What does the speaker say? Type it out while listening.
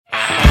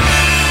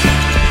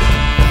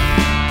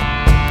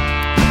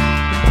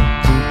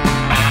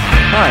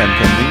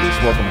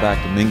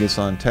back to Mingus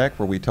on Tech,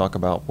 where we talk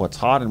about what's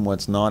hot and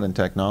what's not in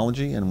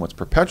technology. And what's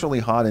perpetually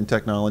hot in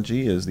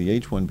technology is the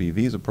H-1B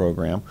visa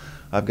program.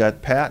 I've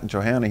got Pat and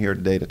Johanna here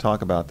today to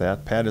talk about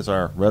that. Pat is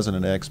our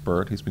resident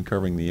expert. He's been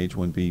covering the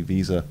H-1B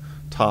visa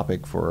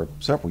topic for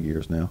several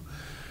years now.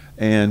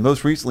 And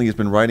most recently he's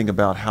been writing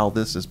about how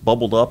this has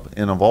bubbled up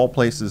in, of all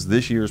places,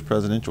 this year's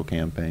presidential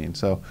campaign.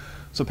 So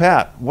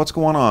Pat, what's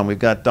going on? We've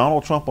got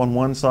Donald Trump on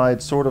one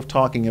side sort of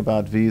talking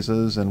about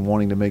visas and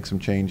wanting to make some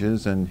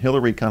changes, and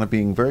Hillary kind of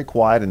being very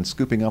quiet and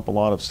scooping up a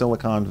lot of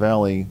Silicon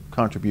Valley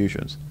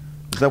contributions.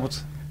 Is that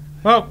what's...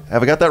 Well,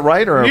 have I got that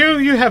right? Or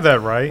you have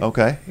that right.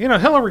 Okay. You know,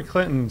 Hillary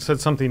Clinton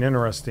said something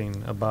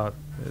interesting about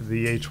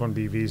the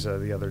H-1B visa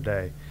the other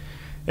day.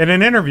 In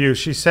an interview,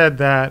 she said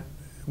that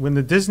when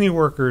the Disney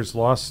workers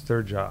lost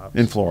their jobs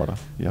in Florida,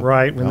 yep.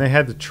 Right, when they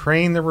had to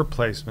train the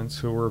replacements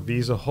who were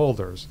visa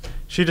holders,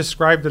 she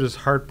described it as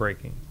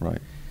heartbreaking. Right.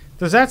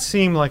 Does that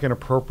seem like an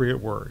appropriate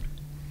word?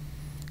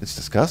 It's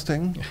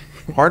disgusting.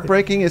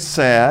 Heartbreaking is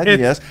sad,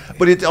 yes,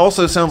 but it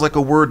also sounds like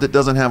a word that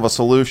doesn't have a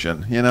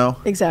solution, you know?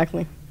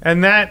 Exactly.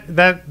 And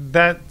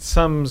that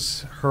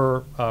sums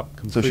her up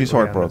completely. So she's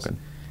heartbroken.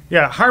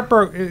 Yeah,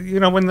 heartbroken.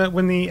 You know,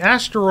 when the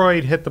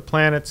asteroid hit the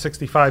planet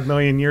 65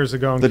 million years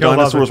ago, and the killed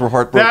dinosaurs were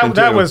heartbroken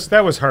that too.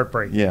 That was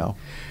heartbreaking. Yeah.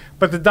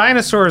 But the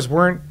dinosaurs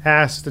weren't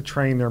asked to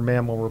train their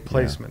mammal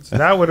replacements. Yeah.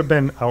 That would have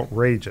been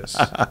outrageous.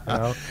 You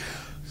know?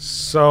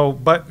 So,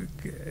 but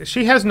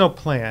she has no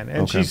plan,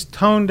 and she's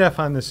tone deaf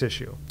on this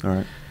issue. All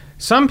right.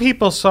 Some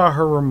people saw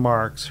her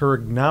remarks, her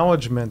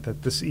acknowledgement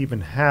that this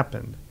even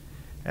happened,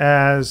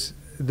 as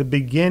the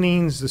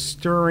beginnings, the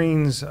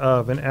stirrings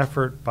of an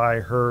effort by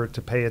her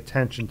to pay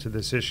attention to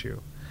this issue.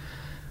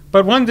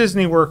 But one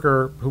Disney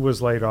worker who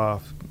was laid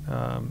off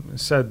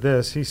said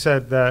this. He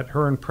said that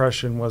her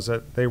impression was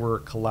that they were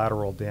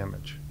collateral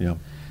damage. Yeah.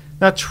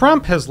 Now,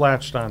 Trump has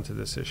latched onto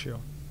this issue,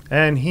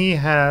 and he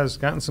has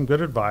gotten some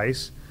good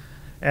advice,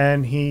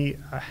 and he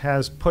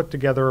has put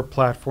together a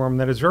platform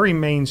that is very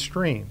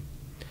mainstream.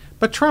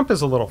 But Trump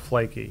is a little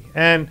flaky.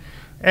 And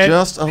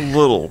just a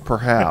little,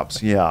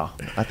 perhaps, yeah.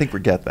 I think we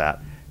get that.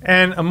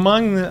 And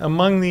among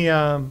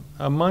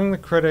the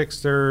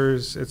critics,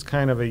 it's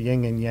kind of a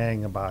yin and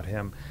yang about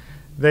him.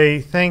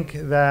 They think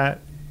that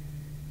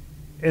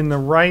in the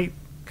right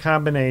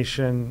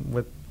combination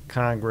with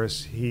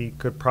Congress, he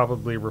could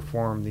probably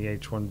reform the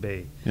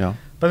H-1B. Yeah.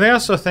 But they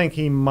also think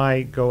he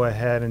might go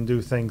ahead and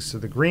do things to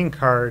the green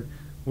card,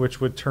 which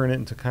would turn it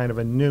into kind of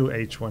a new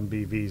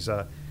H-1B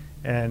visa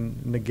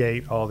and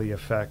negate all the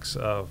effects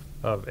of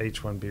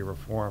H-1B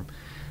reform.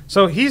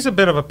 So he's a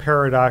bit of a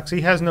paradox.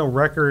 He has no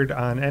record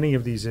on any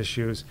of these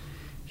issues.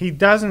 He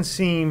doesn't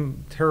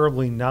seem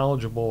terribly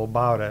knowledgeable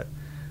about it,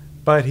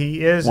 but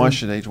he is... Why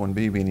should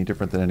H-1B be any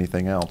different than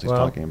anything else he's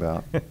talking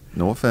about?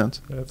 No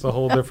offense. That's a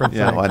whole different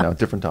thing. Yeah, I know,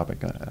 different topic.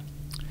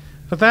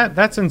 But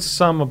that's in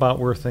sum about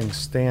where things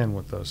stand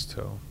with those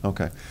two.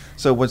 Okay.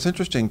 So what's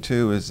interesting,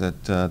 too, is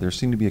that there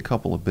seem to be a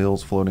couple of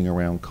bills floating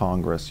around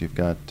Congress. You've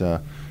got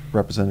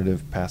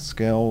Representative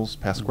Pascrell's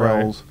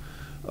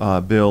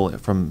bill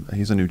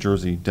he's a New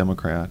Jersey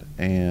Democrat,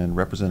 and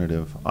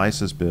Representative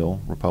Issa's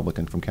bill,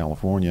 Republican from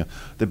California.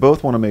 They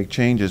both want to make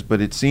changes, but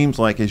it seems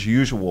like, as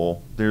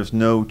usual, there's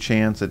no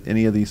chance that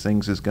any of these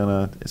things it's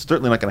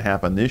certainly not going to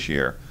happen this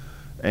year.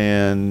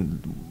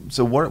 And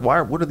so what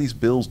are these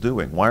bills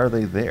doing? Why are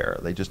they there?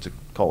 Are they just to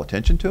call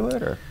attention to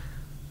it, or?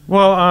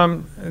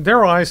 Well,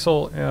 Darrell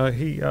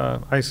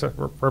Issa, Issa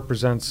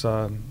represents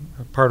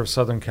part of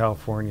Southern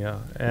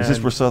California. And is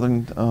this where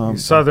Southern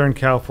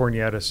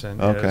California Edison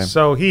is.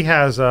 So he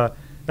has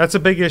that's a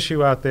big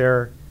issue out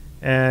there,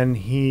 and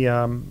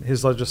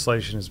his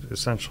legislation is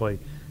essentially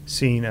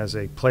seen as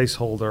a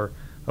placeholder,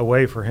 a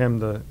way for him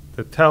to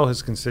tell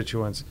his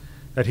constituents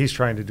that he's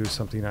trying to do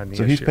something on the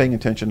issue. So he's paying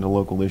attention to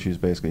local issues,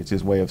 basically. It's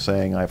his way of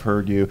saying, I've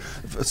heard you.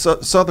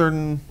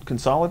 Southern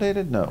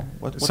Consolidated? No.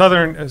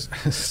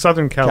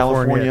 Southern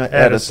California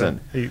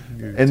Edison.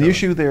 And the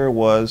issue there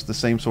was the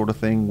same sort of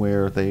thing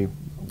where they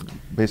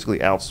basically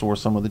outsourced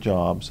some of the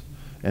jobs,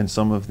 and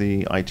some of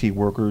the IT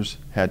workers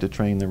had to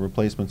train their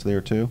replacements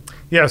there too?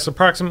 Yes,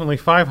 approximately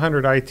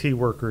 500 IT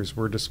workers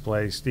were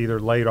displaced, either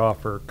laid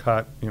off or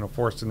cut,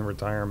 forced into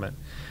retirement.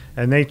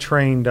 And they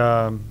trained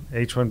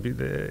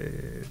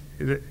H-1B.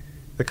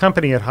 The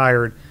company had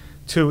hired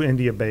two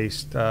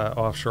India-based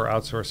offshore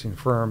outsourcing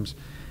firms,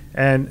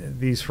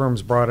 and these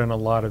firms brought in a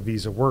lot of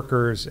visa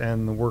workers,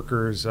 and the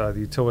workers, the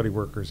utility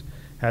workers,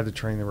 had to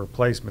train the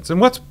replacements.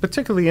 And what's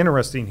particularly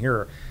interesting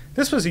here,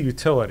 this was a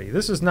utility.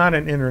 This is not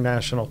an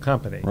international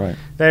company. Right.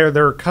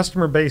 Their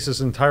customer base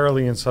is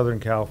entirely in Southern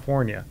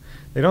California.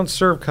 They don't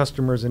serve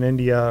customers in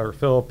India or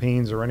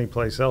Philippines or any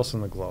place else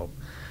in the globe.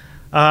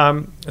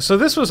 So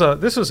this was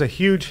a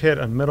huge hit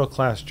on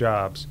middle-class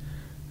jobs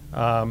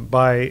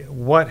by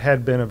what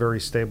had been a very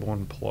stable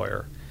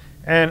employer.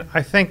 And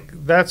I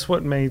think that's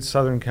what made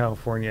Southern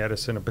California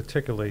Edison a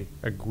particularly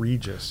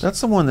egregious. That's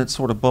the one that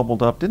sort of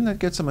bubbled up. Didn't that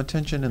get some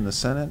attention in the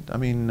Senate? I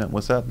mean,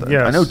 was that the,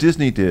 Yes. I know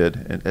Disney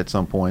did at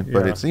some point,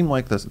 but Yeah. it seemed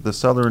like the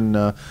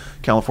Southern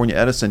California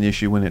Edison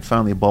issue, when it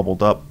finally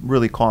bubbled up,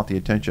 really caught the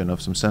attention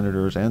of some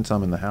senators and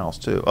some in the House,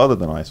 too, other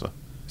than ISA.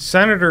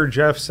 Senator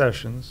Jeff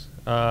Sessions,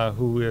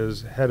 who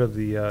is head of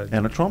the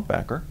And a Trump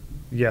backer.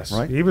 yes,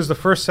 right? he was the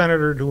first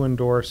senator to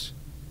endorse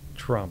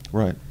Trump.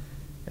 Right.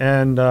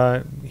 And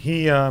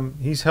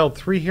he's held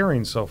 3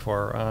 hearings so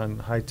far on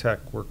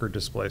high-tech worker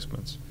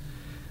displacements.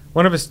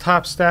 One of his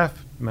top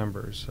staff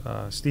members,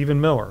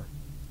 Stephen Miller,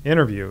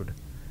 interviewed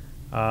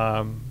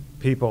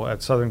people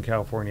at Southern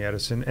California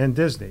Edison and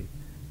Disney.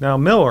 Now,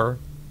 Miller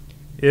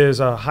is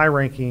a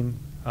high-ranking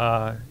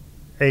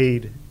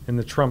aide in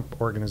the Trump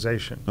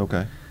organization.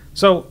 Okay.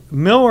 So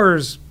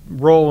Miller's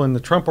role in the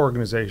Trump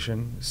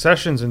organization,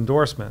 Sessions'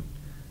 endorsement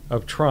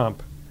of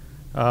Trump,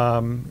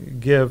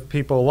 give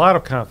people a lot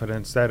of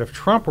confidence that if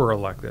Trump were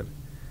elected,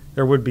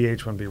 there would be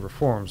H-1B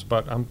reforms.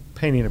 But I'm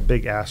painting a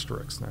big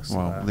asterisk next to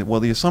that. Well,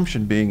 the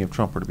assumption being, if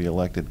Trump were to be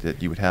elected,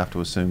 that you would have to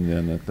assume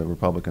then that the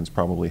Republicans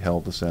probably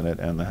held the Senate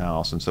and the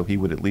House, and so he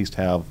would at least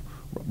have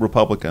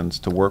Republicans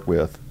to work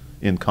with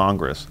in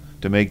Congress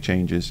to make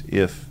changes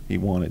if he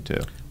wanted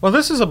to. Well,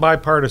 this is a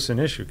bipartisan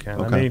issue,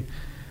 Ken. Okay. I mean,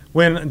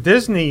 when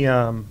Disney,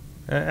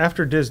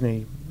 after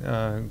Disney,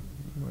 got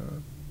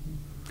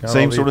all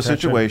Same the sort of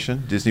attention-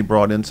 situation. Disney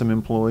brought in some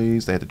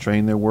employees. They had to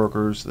train their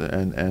workers,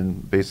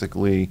 and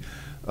basically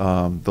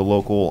the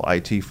local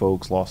IT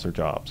folks lost their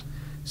jobs.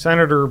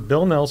 Senator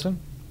Bill Nelson,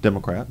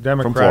 Democrat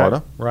Democrat, from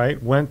Florida.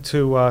 right, went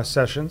to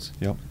Sessions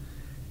Yep.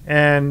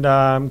 and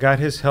got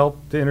his help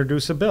to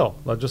introduce a bill,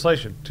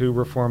 legislation, to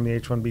reform the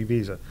H-1B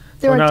visa.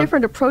 There So are now-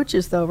 different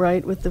approaches, though,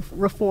 right, with the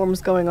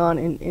reforms going on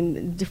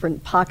in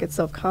different pockets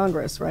of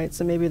Congress, right?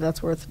 So maybe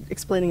that's worth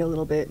explaining a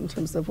little bit in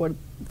terms of what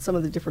some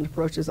of the different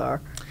approaches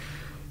are.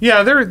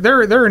 Yeah,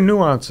 there are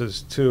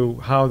nuances to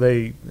how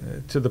they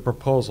to the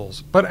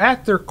proposals, but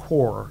at their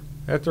core,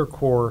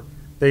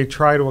 they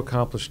try to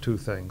accomplish 2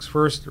 things.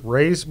 First,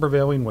 raise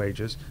prevailing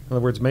wages. In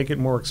other words, make it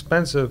more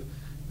expensive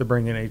to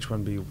bring in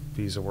H-1B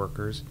visa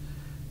workers,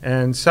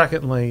 and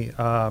secondly,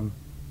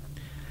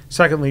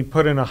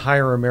 put in a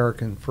higher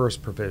American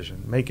first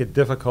provision. Make it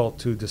difficult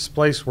to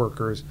displace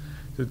workers,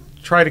 to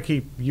try to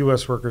keep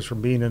U.S. workers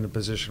from being in a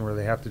position where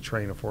they have to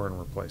train a foreign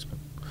replacement.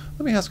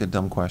 Let me ask a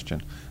dumb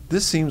question.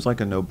 This seems like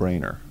a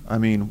no-brainer. I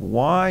mean,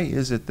 why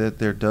is it that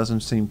there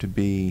doesn't seem to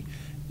be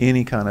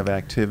any kind of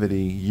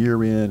activity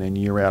year in and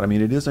year out? I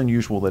mean, it is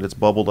unusual that it's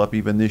bubbled up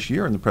even this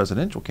year in the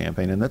presidential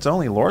campaign, and that's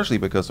only largely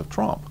because of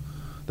Trump.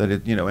 That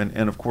it,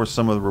 and of course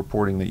some of the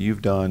reporting that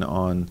you've done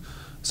on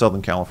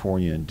Southern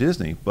California and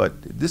Disney.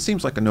 But this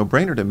seems like a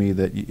no-brainer to me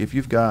that if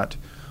you've got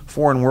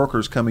foreign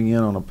workers coming in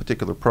on a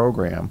particular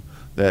program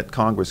that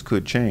Congress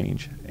could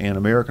change, and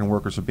American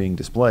workers are being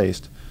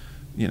displaced,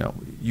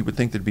 you would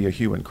think there'd be a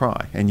hue and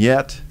cry. And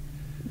yet,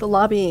 The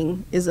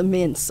lobbying is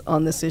immense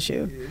on this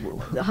issue.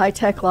 The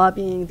high-tech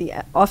lobbying, the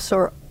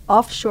offshore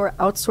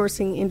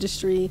outsourcing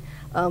industry,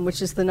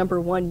 which is the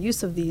 #1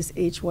 use of these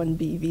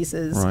H-1B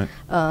visas, right.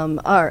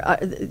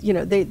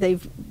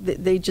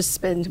 they just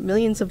spend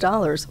millions of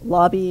dollars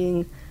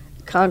lobbying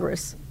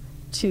Congress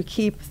to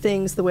keep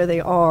things the way they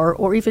are,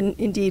 or even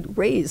indeed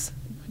raise.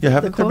 Yeah,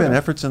 haven't there been quota.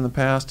 efforts in the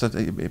past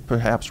to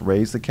perhaps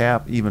raise the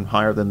cap even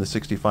higher than the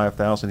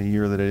 $65,000 a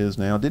year that it is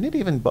now? Didn't it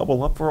even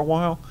bubble up for a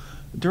while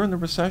during the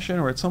recession,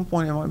 or at some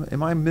point?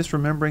 Am I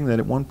misremembering that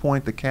at one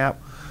point the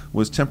cap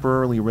was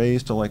temporarily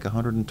raised to like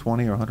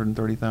 120 or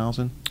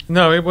 130,000?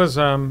 No, it was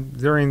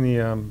during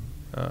the.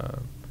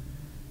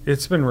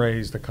 It's been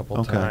raised a couple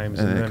Okay, times,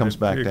 and it then comes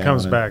back it down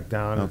comes and- back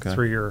down. okay. It's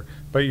 3-year,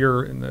 but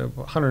you're in the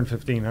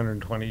 115,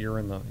 120. You're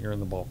in the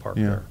ballpark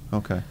Yeah. there.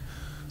 Okay.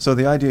 So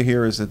the idea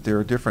here is that there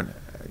are different,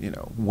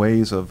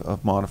 ways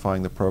of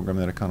modifying the program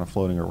that are kind of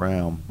floating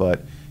around,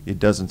 but it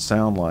doesn't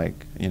sound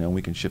like,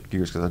 we can shift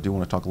gears because I do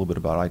want to talk a little bit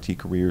about IT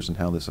careers and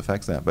how this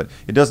affects that, but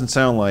it doesn't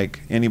sound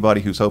like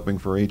anybody who's hoping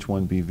for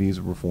H-1B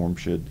visa reform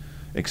should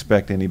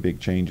expect any big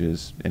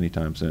changes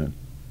anytime soon.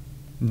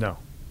 No.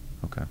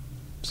 Okay,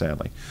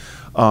 sadly.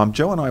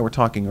 Joe and I were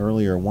talking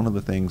earlier, one of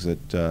the things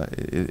that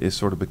is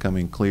sort of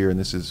becoming clear, and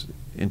this is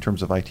in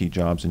terms of IT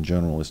jobs in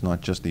general, it's not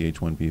just the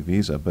H-1B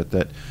visa, but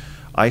that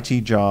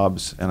IT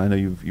jobs, and I know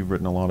you've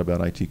written a lot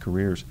about IT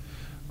careers,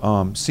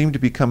 seem to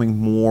be becoming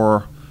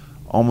more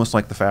almost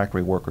like the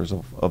factory workers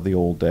of the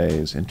old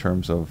days in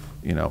terms of,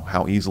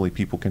 how easily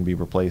people can be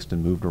replaced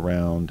and moved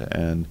around.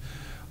 And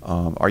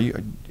are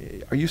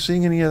you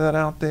seeing any of that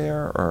out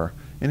there, or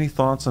any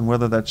thoughts on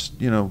whether that's,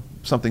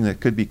 something that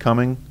could be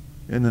coming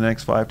in the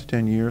next 5 to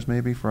 10 years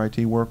maybe for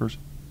IT workers?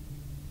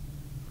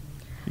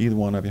 Either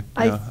one of you.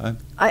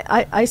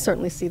 I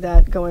certainly see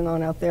that going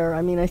on out there.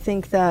 I mean, I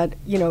think that,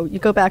 you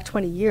go back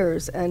 20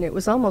 years and it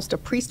was almost a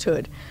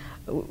priesthood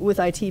with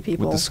IT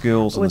people. With the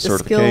skills and with the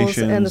skills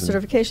and the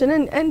certifications certification.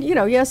 And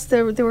yes,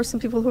 there were some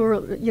people who were,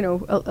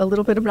 a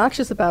little bit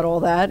obnoxious about all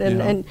that. And,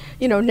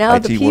 Yeah. and now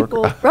IT the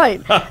people, work.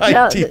 right.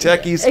 now- IT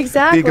techies,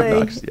 Exactly. big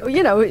obnoxious,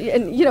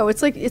 yeah.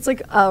 It's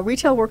like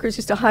retail workers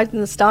used to hide in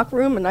the stock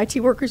room and IT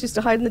workers used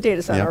to hide in the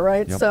data center, Yep,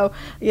 right? yep. So,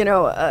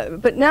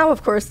 but now,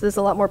 of course, there's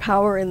a lot more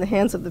power in the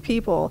hands of the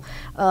people.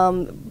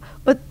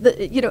 But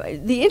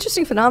the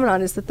interesting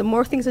phenomenon is that the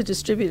more things are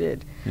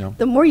distributed, Yeah.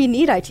 the more you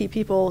need IT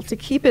people to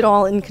keep it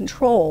all in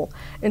control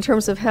in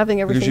terms of having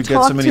Because everything you've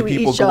got talk so many to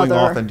people each going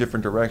other. off in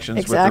different directions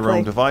with their Exactly.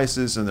 own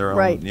devices and their own,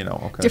 Right.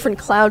 okay. Different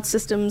cloud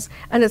systems.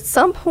 And at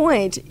some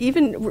point,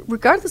 even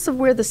regardless of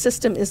where the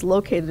system is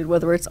located,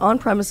 whether it's on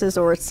premises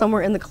or it's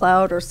somewhere in the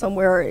cloud or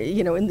somewhere,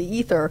 in the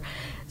ether,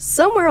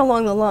 somewhere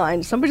along the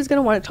line, somebody's going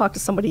to want to talk to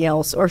somebody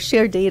else or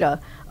share data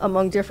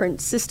among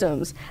different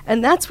systems.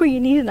 And that's where you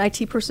need an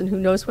IT person who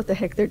knows what the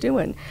heck they're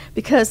doing.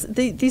 Because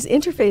these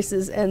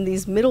interfaces and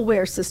these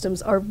middleware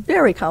systems are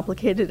very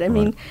complicated. I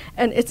mean,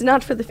 and it's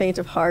not for the faint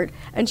of heart.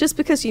 And just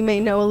because you may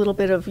know a little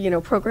bit of,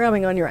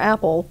 programming on your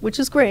Apple, which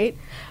is great,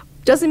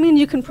 doesn't mean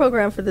you can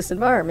program for this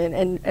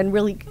environment and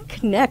really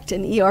connect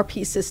an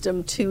ERP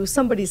system to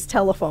somebody's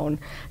telephone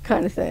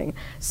kind of thing.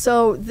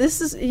 So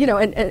this is,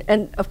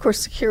 and of course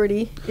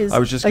security is I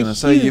was just a going to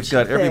say, you've huge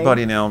got thing.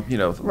 everybody now,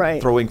 Right.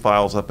 throwing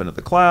files up into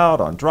the cloud,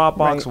 on Dropbox,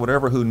 Right. or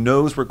whatever, who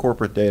knows where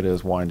corporate data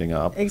is winding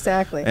up.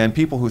 Exactly. And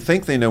people who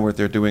think they know what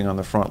they're doing on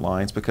the front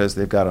lines because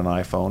they've got an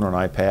iPhone or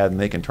an iPad and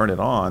they can turn it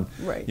on,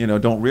 Right.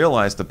 don't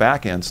realize the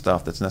back end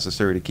stuff that's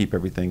necessary to keep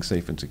everything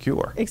safe and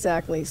secure.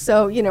 Exactly.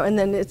 So, and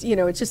then it's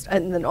just,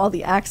 and then all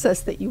the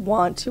access that you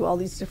want to all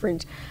these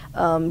different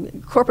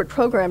corporate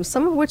programs,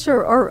 some of which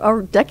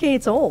are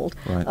decades old,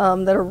 Right.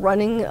 that are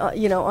running,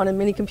 on a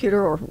mini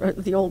computer or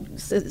the old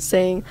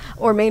saying,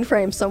 or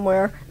mainframe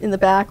somewhere in the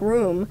back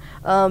room.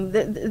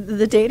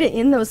 The data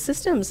in those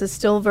systems is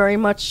still very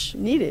much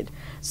needed.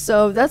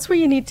 So that's where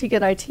you need to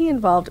get IT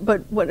involved.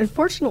 But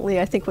unfortunately,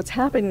 I think what's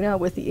happening now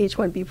with the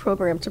H-1B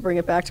program, to bring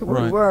it back to where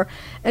we Right. were,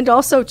 and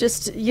also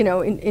just,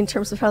 in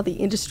terms of how the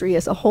industry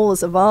as a whole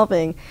is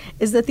evolving,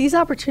 is that these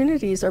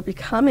opportunities are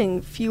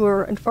becoming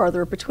fewer and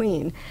farther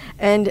between.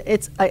 And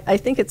I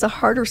think it's a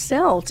harder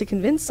sell to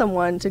convince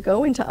someone to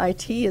go into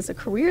IT as a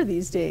career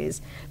these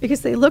days, because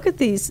they look at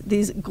these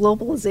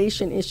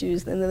globalization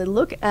issues and they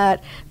look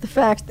at the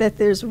fact that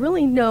there's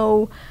really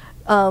no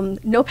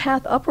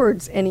path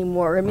upwards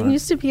anymore. I mean, Right. you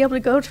used to be able to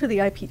go to the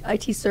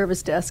IT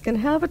service desk and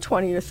have a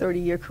 20 or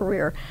 30-year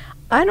career.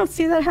 I don't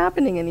see that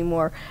happening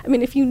anymore. I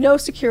mean, if you know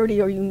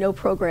security or you know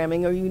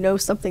programming or you know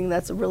something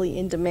that's really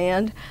in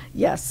demand,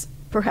 yes,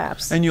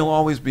 perhaps. And you'll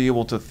always be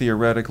able to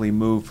theoretically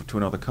move to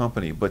another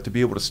company, but to be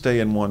able to stay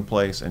in one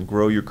place and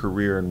grow your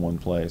career in one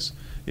place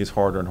is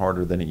harder and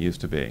harder than it used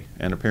to be.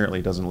 And apparently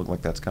it doesn't look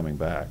like that's coming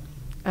back.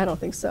 I don't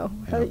think so.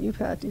 How Yeah. about you,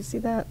 Pat? Do you see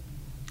that?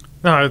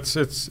 No, it's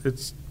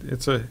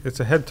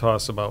a head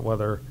toss about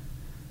whether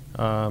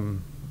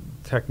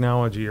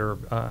technology or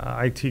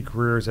IT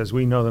careers as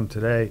we know them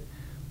today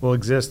will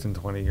exist in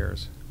 20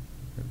 years.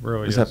 It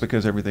really is. Is that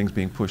because everything's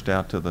being pushed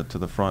out to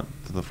the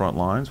front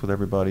lines with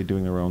everybody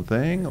doing their own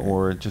thing,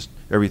 or just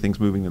everything's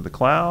moving to the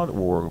cloud,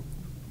 or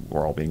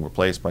we're all being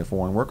replaced by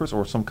foreign workers,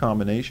 or some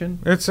combination?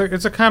 It's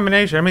a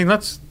combination. I mean,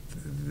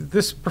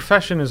 this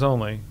profession is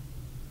only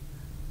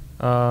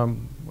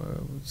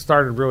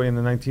started really in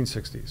the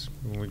 1960s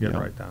when we get Yeah.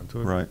 right down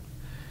to it. Right.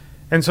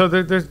 And so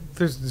there's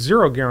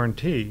zero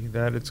guarantee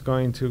that it's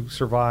going to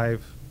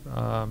survive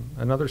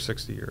another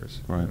 60 years.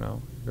 Right.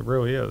 It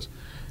really is.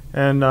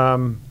 And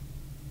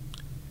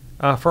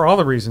for all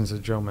the reasons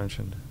that Joe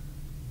mentioned,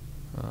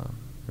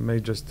 it may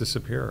just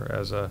disappear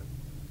as a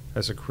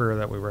career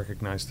that we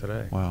recognize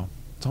today. Wow.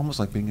 It's almost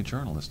like being a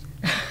journalist.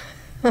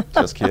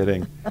 Just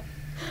kidding.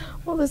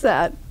 Well, there's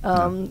that.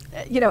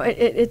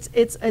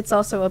 It's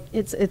also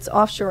it's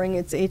offshoring.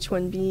 It's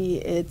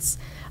H-1B.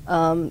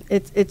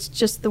 It's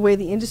just the way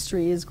the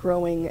industry is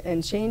growing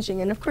and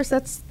changing, and of course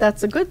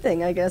that's a good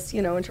thing, I guess.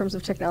 In terms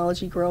of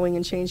technology growing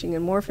and changing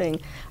and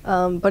morphing,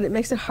 but it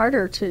makes it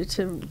harder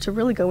to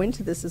really go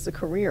into this as a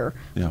career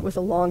Yeah. with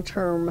a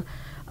long-term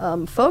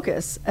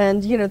focus.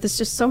 And there's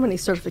just so many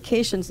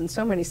certifications and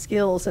so many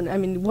skills, and I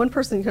mean, one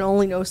person can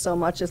only know so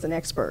much as an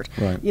expert.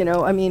 Right.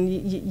 I mean,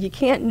 you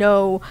can't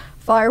know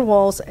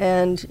firewalls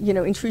and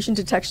intrusion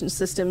detection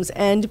systems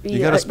and be You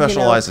got to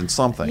specialize in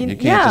something. You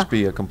can't yeah. just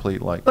be a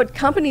complete But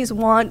companies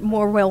want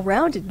more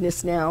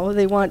well-roundedness now.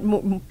 They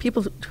want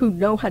people who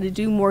know how to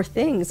do more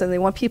things, and they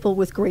want people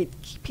with great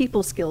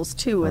people skills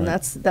too. And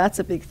Right. that's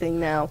a big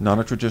thing now. not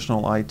a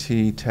traditional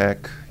IT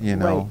tech,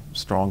 Right.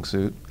 strong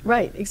suit.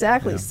 Right,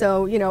 exactly. Yeah.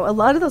 So, a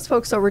lot of those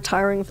folks are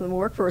retiring from the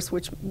workforce,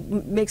 which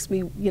makes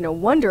me,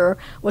 wonder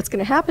what's going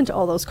to happen to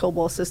all those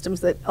COBOL systems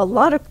that a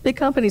lot of big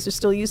companies are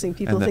still using.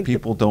 People And that think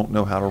people don't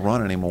know how to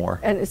run anymore.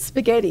 and it's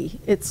spaghetti.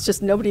 It's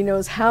just nobody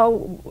knows how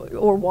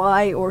or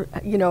why, or,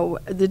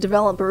 the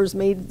developers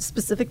made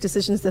specific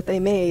decisions that they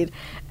made.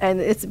 And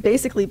it's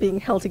basically being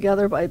held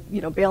together by,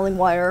 baling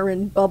wire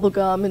and bubble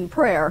gum and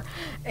prayer.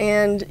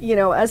 And,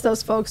 as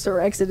those folks are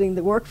exiting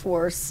the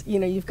workforce,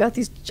 you've got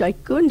these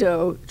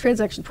gigundo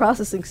transaction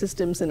processing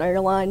systems in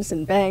airlines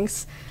and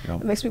banks.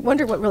 Yep. It makes me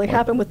wonder what really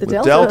happened with the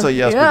With Delta.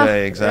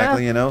 yesterday, Yeah,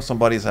 exactly. yeah.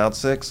 Somebody's out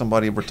sick,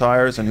 somebody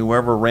retires, and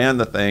whoever ran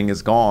the thing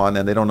is gone,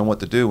 and they don't know what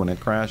to do when it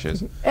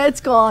crashes.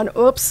 It's gone.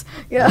 Oops.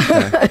 Yeah,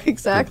 Okay.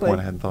 exactly. Good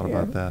point. I hadn't thought Yeah.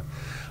 about that.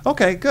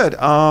 Okay, good.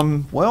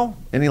 Well,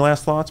 any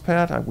last thoughts,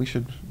 Pat? We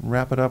should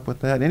wrap it up with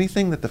that.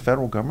 Anything that the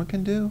federal government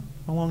can do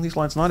along these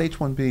lines? Not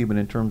H-1B, but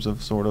in terms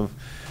of sort of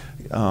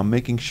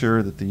making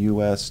sure that the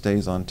U.S.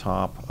 stays on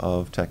top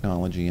of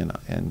technology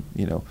and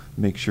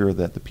make sure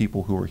that the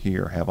people who are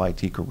here have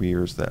IT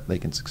careers that they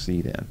can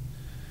succeed in.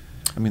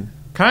 I mean,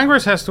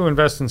 Congress has to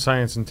invest in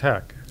science and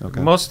tech. Okay.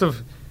 Most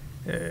of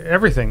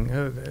everything,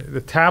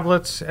 the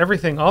tablets,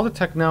 everything, all the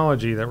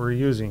technology that we're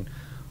using,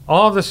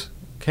 all of this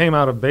came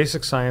out of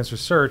basic science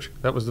research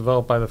that was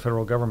developed by the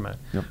federal government.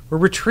 Yep. We're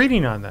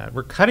retreating on that.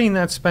 We're cutting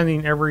that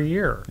spending every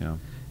year. yeah.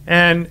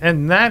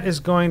 And that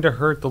is going to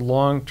hurt the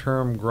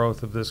long-term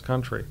growth of this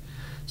country.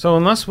 So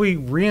unless we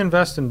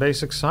reinvest in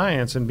basic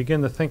science and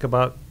begin to think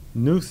about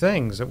new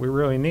things that we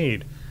really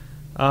need,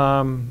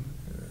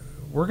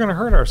 we're going to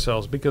hurt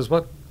ourselves, because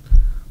what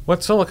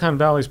Silicon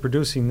Valley is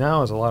producing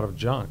now is a lot of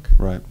junk.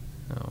 Right.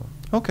 So,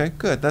 Okay,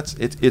 good.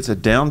 It's a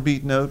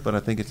downbeat note, but I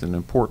think it's an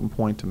important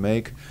point to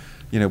make.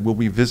 We'll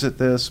revisit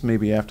this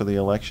maybe after the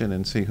election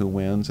and see who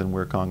wins and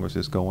where Congress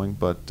is going.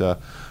 But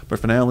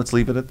for now, let's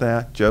leave it at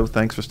that. Joe,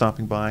 thanks for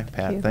stopping by.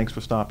 Pat, you. thanks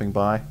for stopping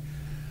by.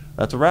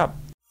 That's a wrap.